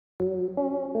So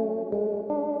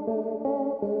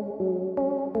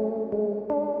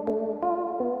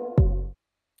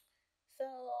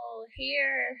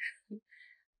here,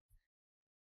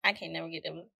 I can never get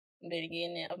the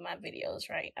beginning of my videos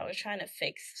right. I was trying to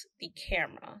fix the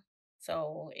camera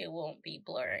so it won't be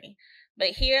blurry. But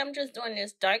here I'm just doing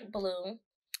this dark blue.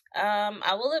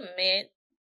 I will admit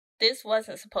this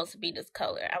wasn't supposed to be this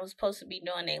color. I was supposed to be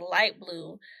doing a light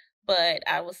blue, but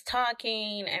I was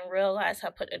talking and realized I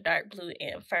put the dark blue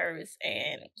in first,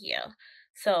 and yeah.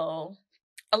 So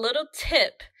a little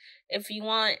tip, if you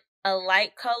want a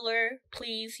light color,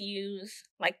 please use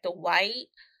like the white,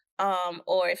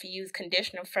 or if you use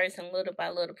conditioner first and little by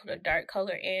little put a dark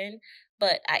color in.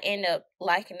 But I end up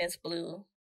liking this blue,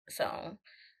 so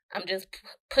I'm just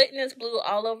putting this blue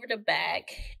all over the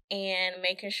back and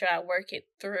making sure I work it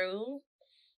through.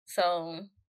 So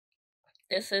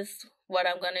this is what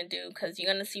I'm going to do, because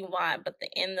you're going to see why, but the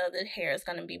end of the hair is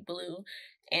going to be blue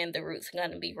and the roots are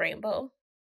going to be rainbow.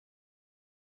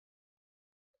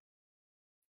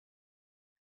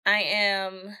 I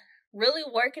am really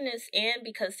working this in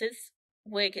because this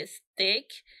wig is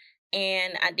thick,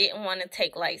 and I didn't want to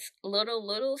take like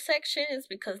little sections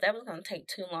because that was going to take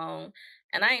too long,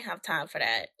 and I didn't have time for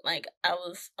that. Like, I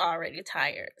was already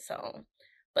tired. So,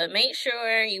 but make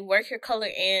sure you work your color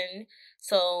in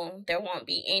so there won't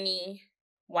be any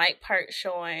white part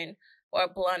showing or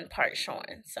blonde part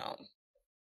showing. So,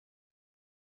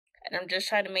 and I'm just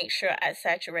trying to make sure I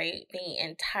saturate the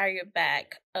entire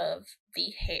back of the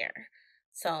hair.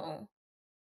 So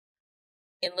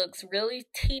it looks really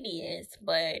tedious,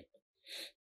 but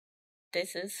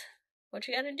this is what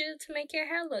you gotta do to make your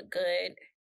hair look good.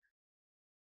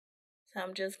 So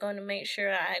I'm just going to make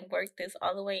sure I work this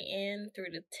all the way in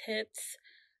through the tips,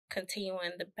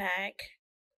 continuing the back.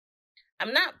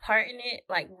 I'm not parting it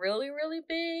like really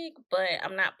big, but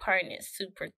I'm not parting it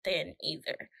super thin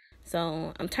either.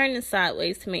 So I'm turning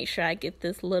sideways to make sure I get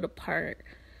this little part.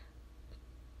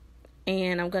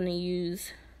 And I'm going to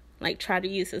use, try to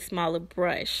use a smaller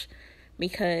brush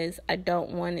because I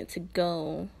don't want it to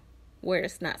go where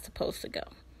it's not supposed to go.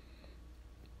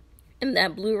 And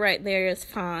that blue right there is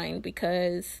fine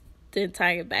because the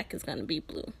entire back is going to be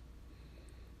blue.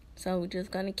 So we're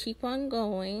just going to keep on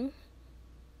going,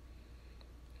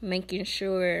 making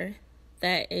sure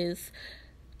that is,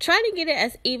 try to get it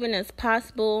as even as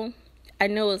possible. I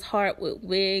know it's hard with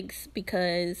wigs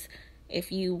because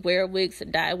if you wear wigs or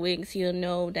dye wigs, you'll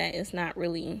know that it's not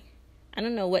really, I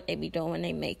don't know what they be doing when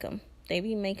they make them. They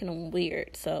be making them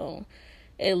weird. So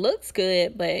it looks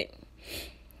good, but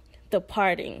the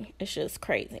parting is just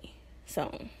crazy.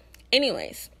 So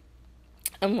anyways,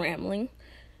 I'm rambling.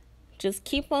 Just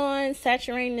keep on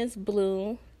saturating this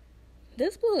blue.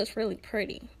 This blue is really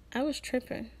pretty. I was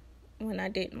tripping when I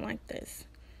didn't like this.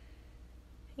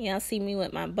 Y'all see me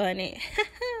with my bonnet.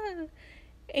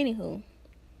 Anywho,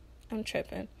 I'm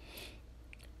tripping.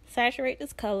 Saturate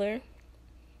this color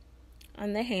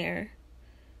on the hair.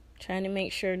 Trying to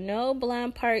make sure no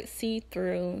blonde parts see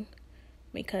through,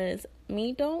 because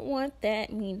me don't want that.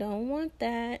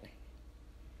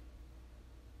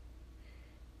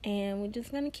 And we're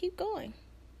just going to keep going.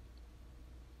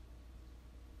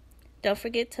 Don't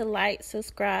forget to like,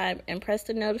 subscribe, and press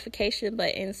the notification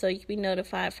button so you can be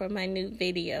notified for my new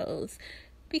videos.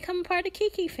 Become a part of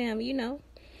Kiki fam, you know.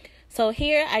 So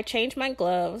here I changed my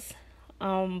gloves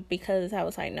because I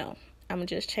was like, no, I'm going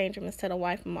to just change them instead of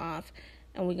wipe them off.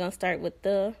 And we're going to start with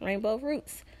the rainbow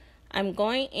roots. I'm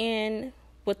going in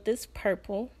with this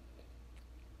purple.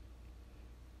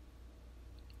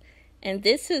 And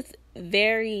this is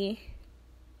very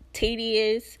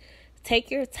tedious. Take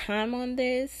your time on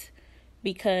this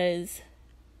because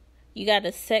you got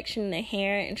to section the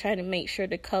hair and try to make sure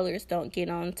the colors don't get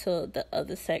onto the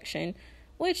other section,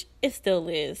 which it still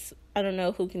is. I don't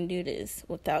know who can do this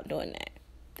without doing that.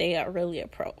 They are really a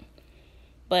pro.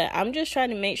 But I'm just trying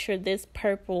to make sure this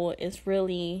purple is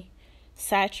really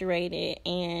saturated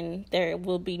and there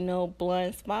will be no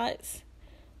blonde spots.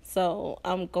 So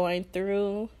I'm going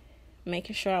through,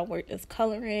 making sure I work this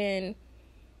color in.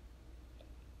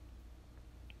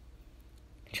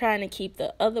 Trying to keep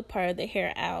the other part of the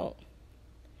hair out.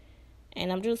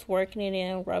 And I'm just working it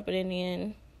in, rubbing it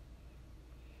in.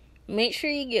 Make sure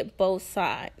you get both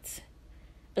sides.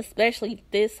 Especially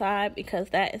this side,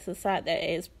 because that is the side that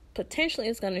is potentially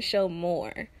is going to show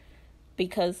more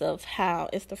because of how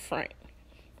it's the front.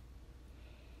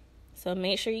 So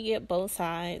make sure you get both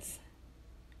sides.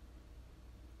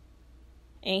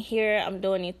 And here I'm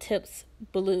doing the tips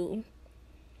blue.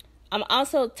 I'm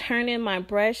also turning my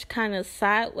brush kind of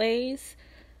sideways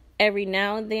every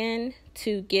now and then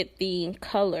to get the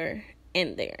color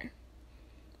in there.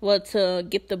 Well, to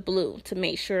get the blue, to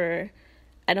make sure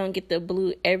I don't get the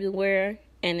blue everywhere,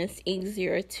 and it's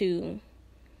easier to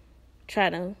try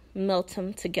to melt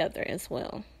them together as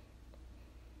well.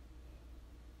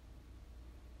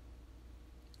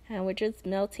 And we're just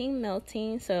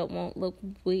melting so it won't look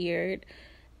weird.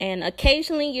 And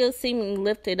occasionally you'll see me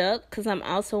lift it up because I'm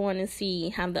also want to see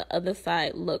how the other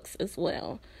side looks as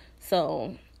well.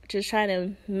 So just try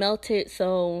to melt it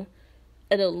so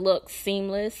it'll look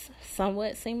seamless,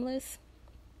 somewhat seamless.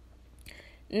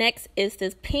 Next is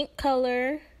this pink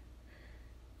color.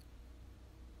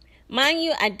 Mind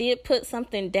you, I did put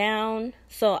something down,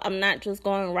 so I'm not just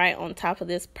going right on top of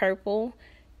this purple,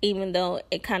 even though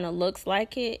it kind of looks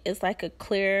like it. It's like a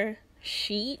clear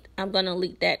sheet. I'm going to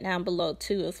link that down below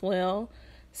too as well.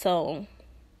 So,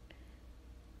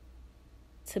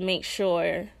 to make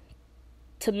sure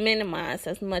to minimize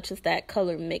as much as that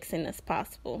color mixing as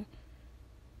possible.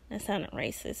 That sounded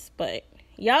racist, but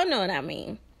y'all know what I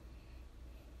mean.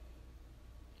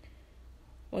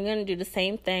 We're going to do the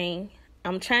same thing.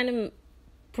 I'm trying to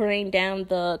bring down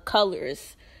the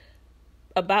colors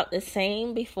about the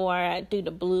same before I do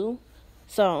the blue.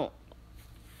 So,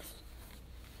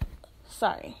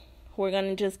 sorry. We're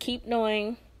going to just keep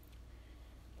doing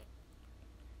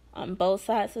on both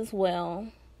sides as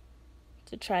well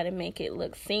to try to make it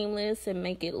look seamless and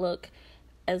make it look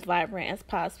as vibrant as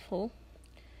possible.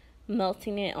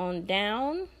 Melting it on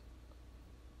down.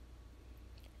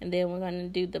 And then we're going to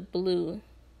do the blue.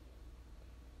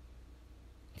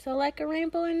 So like a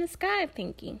rainbow in the sky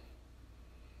thingy.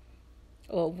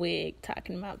 Or a wig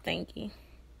talking about thingy.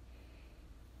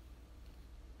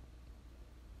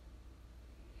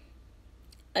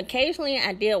 Occasionally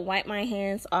I did wipe my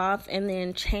hands off and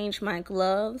then change my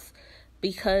gloves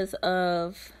because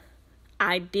of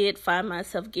I did find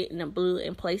myself getting the blue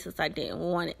in places I didn't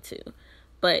want it to.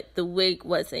 But the wig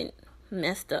wasn't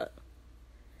messed up.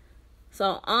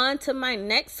 So on to my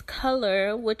next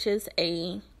color, which is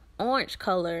a orange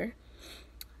color.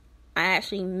 I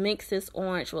actually mix this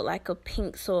orange with like a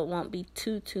pink so it won't be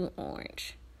too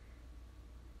orange.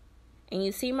 And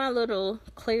you see my little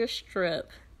clear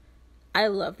strip. I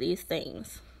love these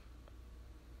things.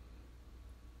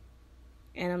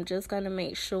 And I'm just going to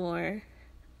make sure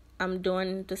I'm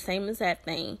doing the same as that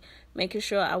thing. Making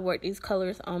sure I work these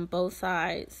colors on both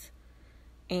sides.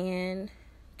 And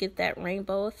get that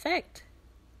rainbow effect.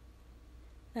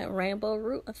 That rainbow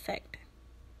root effect.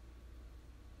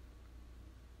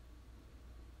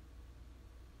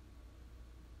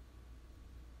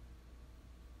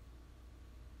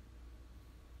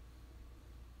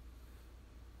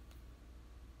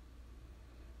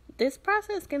 This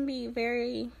process can be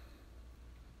very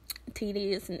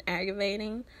tedious and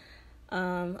aggravating.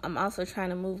 I'm also trying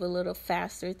to move a little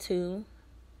faster too.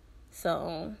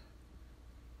 So,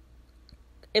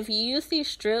 if you use these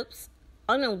strips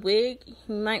on a wig,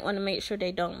 you might want to make sure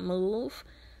they don't move.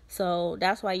 So,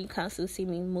 that's why you constantly see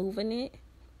me moving it.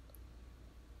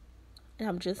 And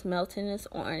I'm just melting this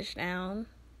orange down.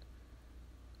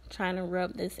 Trying to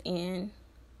rub this in.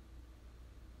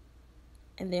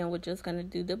 And then we're just going to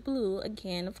do the blue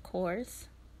again, of course.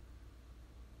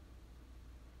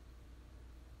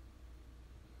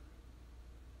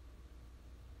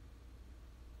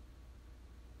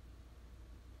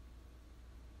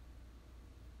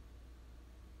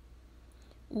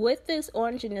 With this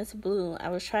orange and this blue, I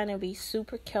was trying to be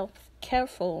super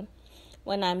careful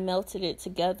when I melted it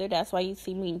together. That's why you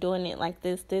see me doing it like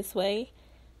this way.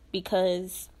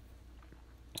 Because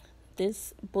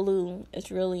this blue is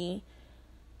really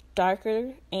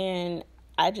darker, and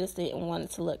I just didn't want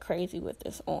it to look crazy with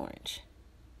this orange.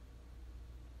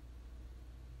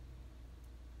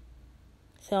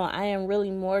 So I am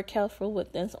really more careful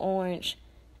with this orange,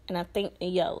 and I think the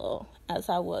yellow, as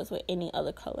I was with any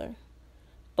other color,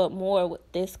 but more with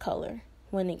this color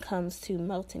when it comes to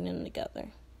melting them together.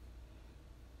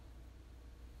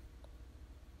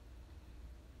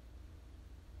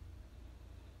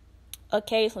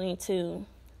 Occasionally too,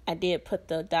 I did put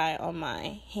the dye on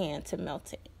my hand to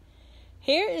melt it.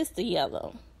 Here is the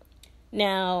yellow.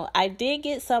 Now, I did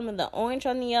get some of the orange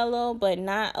on the yellow, but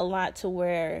not a lot to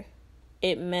where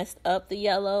it messed up the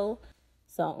yellow.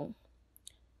 So,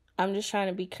 I'm just trying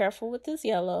to be careful with this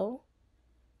yellow.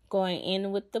 Going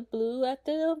in with the blue at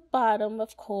the bottom,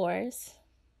 of course.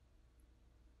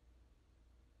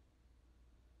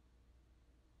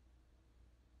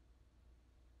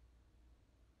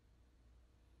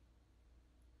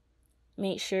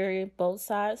 Make sure both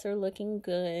sides are looking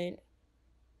good.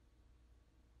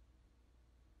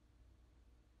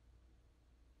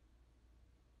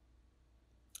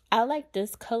 I like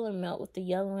this color melt with the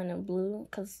yellow and the blue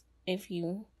because if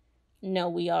you know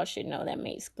we all should know that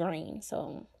makes green.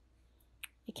 So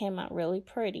it came out really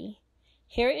pretty.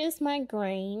 Here is my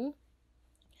green.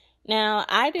 Now,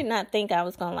 I did not think I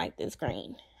was going to like this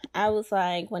green. I was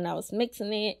like, when I was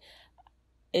mixing it,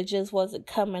 it just wasn't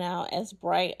coming out as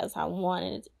bright as I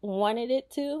wanted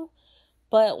it to.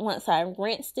 But once I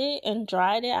rinsed it and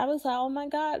dried it, I was like, oh my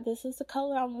God, this is the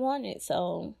color I wanted.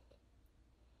 So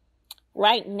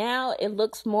right now, it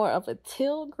looks more of a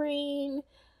teal green.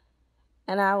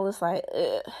 And I was like,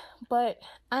 ugh. But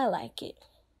I like it.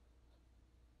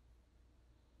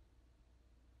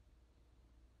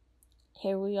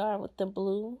 Here we are with the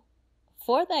blue.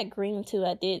 For that green too,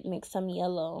 I did mix some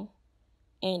yellow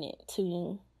in it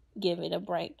to give it a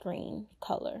bright green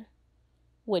color,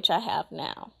 which I have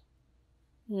now,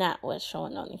 not what's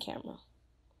showing on the camera.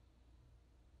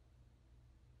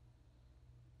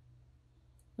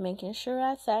 Making sure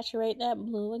I saturate that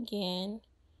blue again,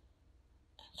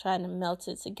 trying to melt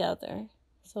it together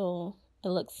so it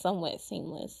looks somewhat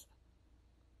seamless.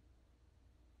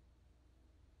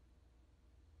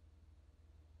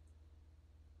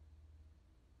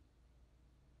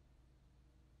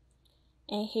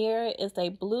 And here is a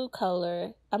blue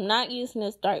color. I'm not using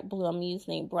this dark blue, I'm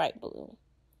using a bright blue.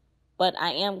 But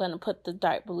I am going to put the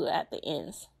dark blue at the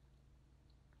ends.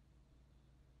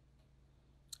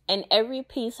 And every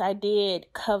piece I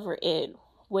did cover it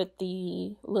with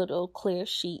the little clear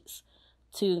sheets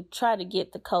to try to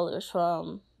get the colors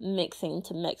from mixing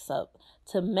to mess up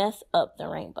the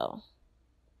rainbow.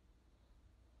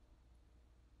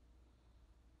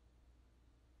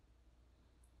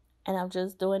 And I'm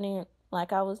just doing it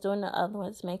like I was doing the other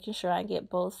ones, making sure I get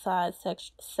both sides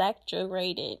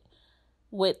saturated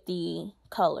with the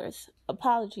colors.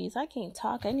 Apologies, I can't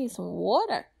talk. I need some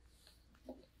water.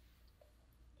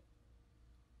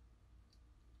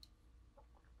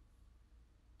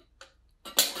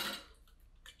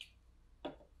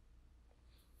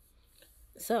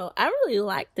 So I really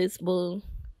like this blue.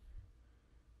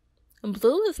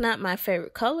 Blue is not my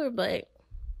favorite color, but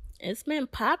it's been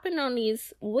popping on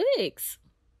these wigs.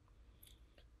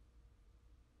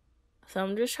 So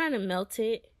I'm just trying to melt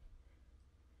it.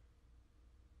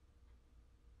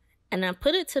 And I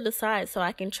put it to the side so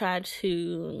I can try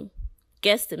to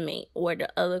guesstimate where the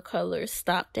other colors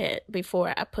stopped at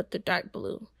before I put the dark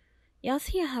blue. Y'all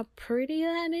see how pretty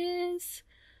that is?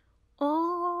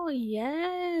 Oh,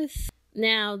 yes.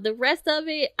 Now, the rest of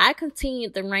it, I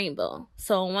continued the rainbow.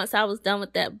 So once I was done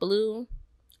with that blue,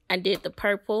 I did the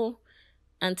purple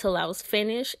until I was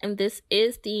finished. And this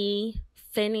is the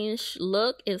finished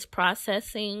look. It's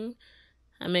processing.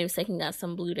 I may be taking got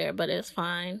some blue there, but it's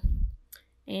fine.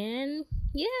 And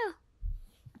yeah.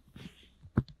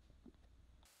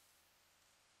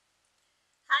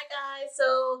 Hi guys,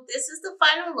 so this is the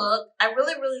final look. I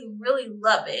really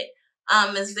love it.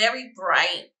 It's very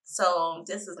bright, so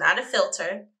this is not a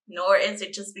filter, nor is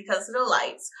it just because of the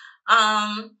lights.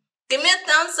 Give me a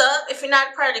thumbs up. If you're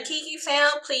not a part of the Kiki fam,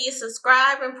 please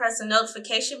subscribe and press the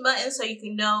notification button so you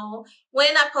can know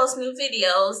when I post new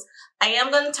videos. I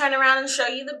am going to turn around and show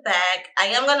you the back. I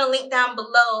am going to link down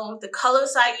below the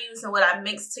colors I use and what I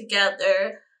mixed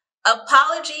together.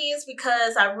 Apologies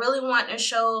because I really want to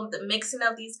show the mixing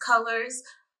of these colors.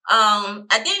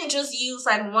 I didn't just use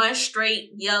like one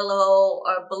straight yellow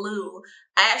or blue.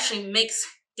 I actually mixed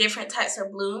different types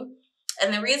of blue.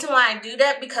 And the reason why I do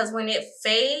that, because when it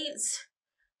fades,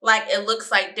 like it looks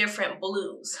like different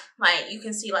blues. Like you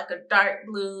can see like a dark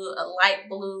blue, a light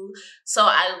blue. So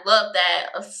I love that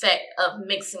effect of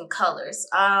mixing colors.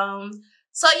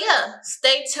 So yeah,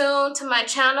 stay tuned to my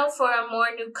channel for more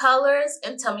new colors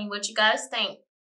and tell me what you guys think.